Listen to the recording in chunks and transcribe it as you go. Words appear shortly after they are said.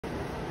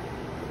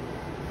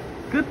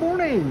Good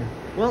morning.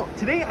 Well,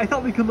 today I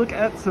thought we could look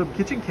at some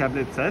kitchen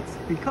cabinet sets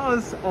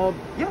because,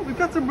 yeah, we've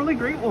got some really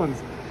great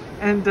ones,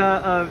 and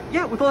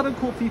yeah, with a lot of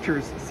cool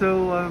features.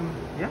 So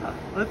yeah,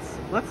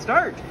 let's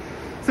start.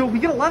 So we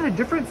get a lot of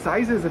different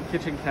sizes of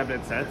kitchen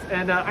cabinet sets,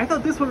 and I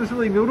thought this one was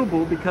really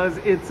notable because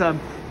it's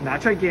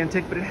not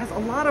gigantic, but it has a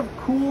lot of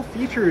cool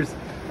features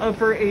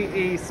for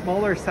a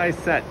smaller size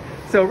set.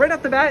 So right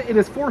off the bat, it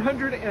is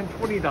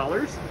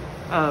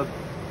 $420.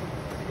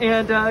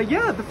 And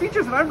yeah, the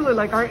features that I really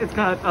like are it's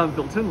got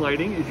built-in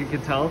lighting, as you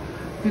can tell.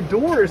 The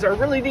doors are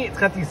really neat. It's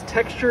got these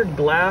textured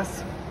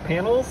glass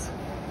panels.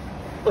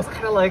 Looks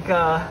kind of like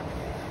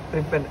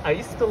they've been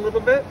iced a little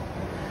bit.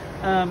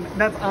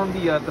 That's on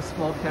the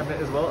small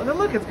cabinet as well. And then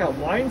look, it's got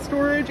wine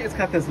storage. It's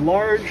got this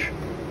large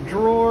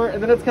drawer,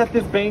 and then it's got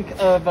this bank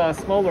of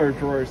smaller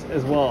drawers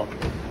as well.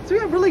 So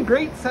yeah, really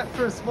great set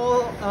for a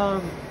small,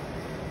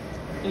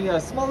 a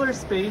smaller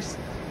space,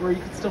 where you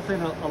can still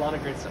fit a lot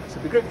of great stuff. So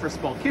it'd be great for a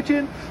small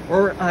kitchen,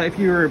 or if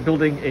you're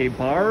building a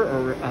bar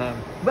or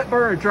wet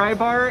bar or dry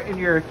bar in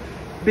your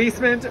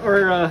basement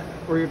or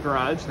your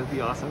garage. That'd be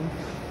awesome.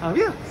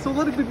 Yeah, so a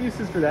lot of good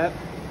uses for that.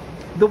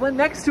 The one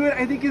next to it,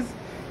 I think, is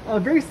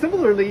very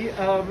similarly,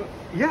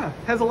 yeah,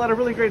 has a lot of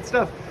really great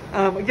stuff.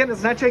 Again,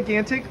 it's not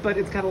gigantic, but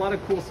it's got a lot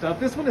of cool stuff.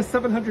 This one is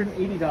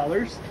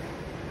 $780,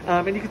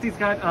 and you can see it's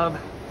got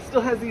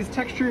still has these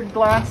textured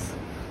glass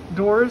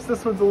doors.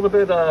 This one's a little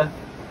bit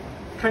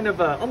kind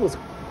of almost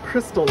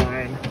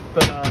crystalline,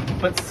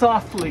 but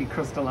softly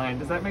crystalline.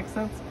 Does that make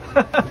sense?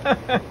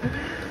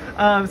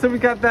 So we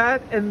got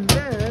that, and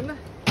then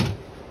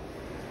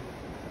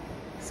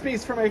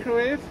space for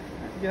microwave,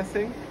 I'm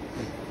guessing.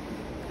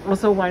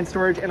 Also wine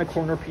storage and a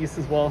corner piece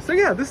as well. So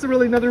yeah, this is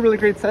really another really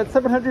great set.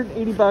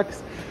 780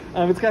 bucks.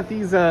 It's got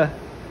these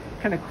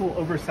kind of cool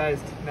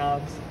oversized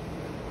knobs,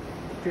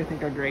 which I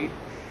think are great.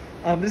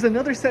 There's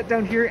another set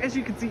down here. As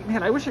you can see,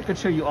 man, I wish I could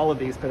show you all of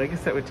these, but I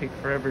guess that would take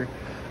forever.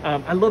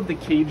 I love the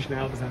cage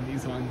knobs on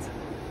these ones.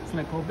 Isn't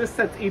that cool? This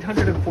set's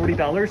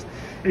 $840.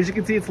 As you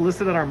can see, it's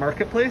listed on our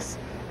marketplace,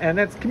 and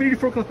that's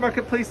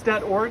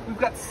communityforkliftsmarketplace.org. We've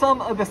got some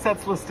of the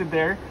sets listed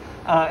there,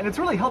 and it's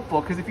really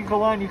helpful because if you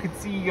go on, you can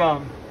see,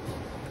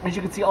 as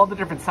you can see, all the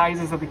different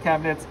sizes of the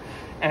cabinets,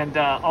 and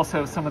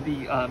also some of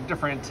the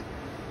different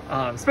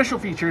special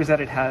features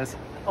that it has,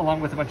 along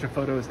with a bunch of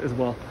photos as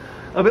well.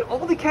 But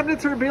all the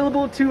cabinets are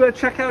available to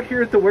check out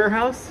here at the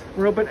warehouse.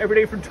 We're open every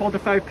day from 12 to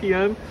 5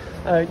 p.m.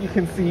 You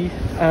can see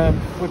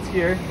what's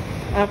here.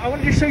 I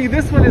wanted to show you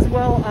this one as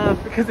well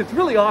because it's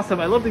really awesome.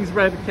 I love these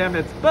red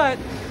cabinets, but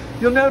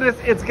you'll notice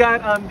it's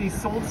got these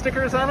sold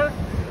stickers on it.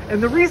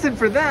 And the reason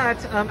for that,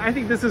 I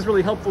think this is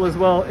really helpful as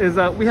well, is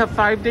we have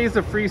 5 days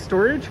of free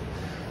storage.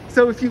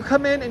 So if you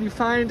come in and you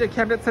find a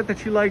cabinet set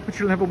that you like, but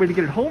you don't have a way to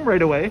get it home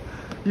right away,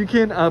 you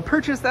can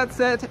purchase that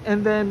set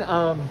and then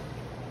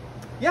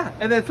yeah,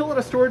 and then fill out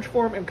a storage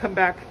form and come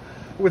back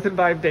within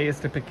 5 days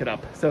to pick it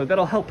up. So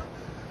that'll help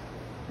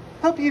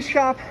you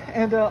shop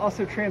and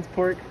also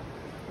transport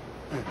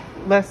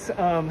less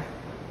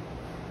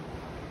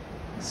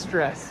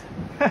stress.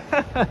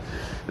 And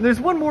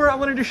there's one more I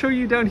wanted to show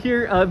you down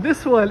here.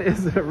 This one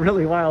is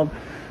really wild.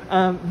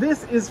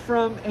 This is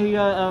from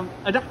a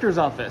doctor's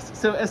office.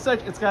 So as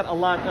such, it's got a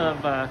lot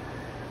of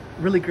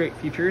really great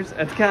features.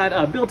 It's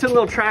got built-in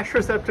little trash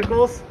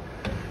receptacles.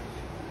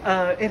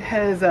 It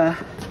has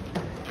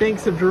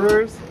banks of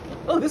drawers.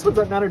 Oh, this one's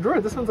not a drawer.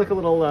 This one's like a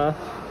little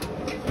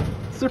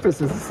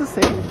surface. Is this the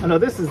same? Oh no,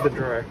 this is the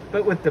drawer,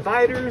 but with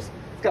dividers.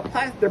 It's got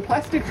they're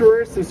plastic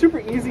drawers, so super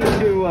easy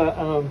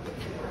to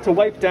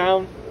wipe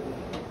down,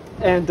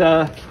 and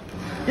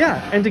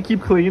yeah, and to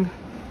keep clean.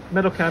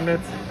 Metal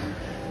cabinets.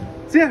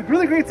 So yeah,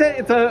 really great set.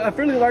 It's a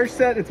fairly large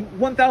set. It's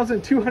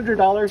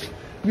 $1,200.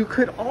 You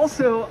could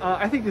also,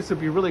 I think this would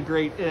be really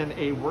great in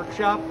a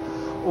workshop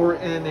or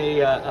in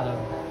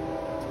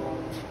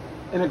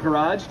a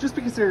garage, just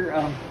because they're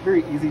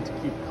very easy to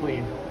keep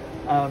clean.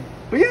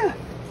 But yeah,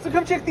 so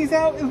come check these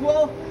out as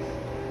well.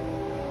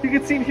 You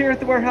can see them here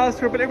at the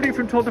warehouse. We're open every day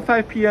from 12 to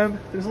 5 p.m.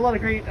 There's a lot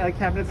of great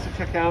cabinets to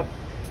check out.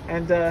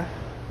 And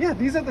yeah,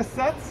 these are the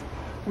sets.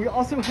 We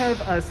also have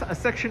a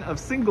section of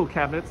single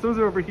cabinets. Those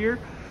are over here.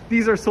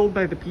 These are sold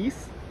by the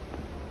piece.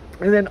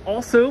 And then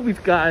also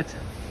we've got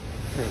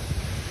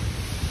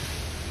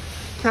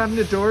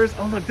cabinet doors.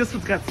 Oh look, this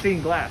one's got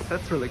stained glass.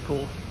 That's really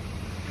cool.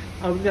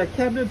 We've got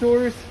cabinet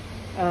doors,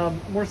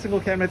 more single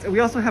cabinets, and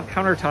we also have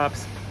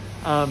countertops.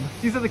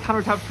 These are the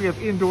countertops we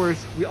have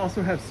indoors. We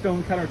also have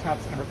stone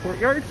countertops in our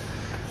courtyard,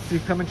 so you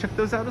can come and check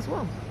those out as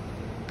well.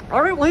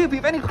 All right, well, if you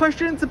have any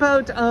questions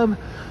about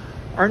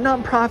our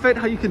nonprofit,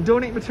 how you can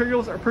donate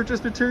materials or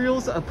purchase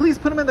materials, please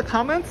put them in the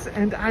comments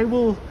and I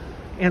will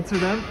answer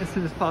them as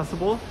soon as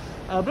possible.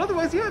 But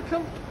otherwise, yeah,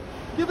 come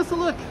give us a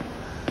look.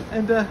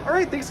 And all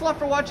right, thanks a lot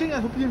for watching. I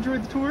hope you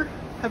enjoyed the tour.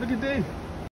 Have a good day.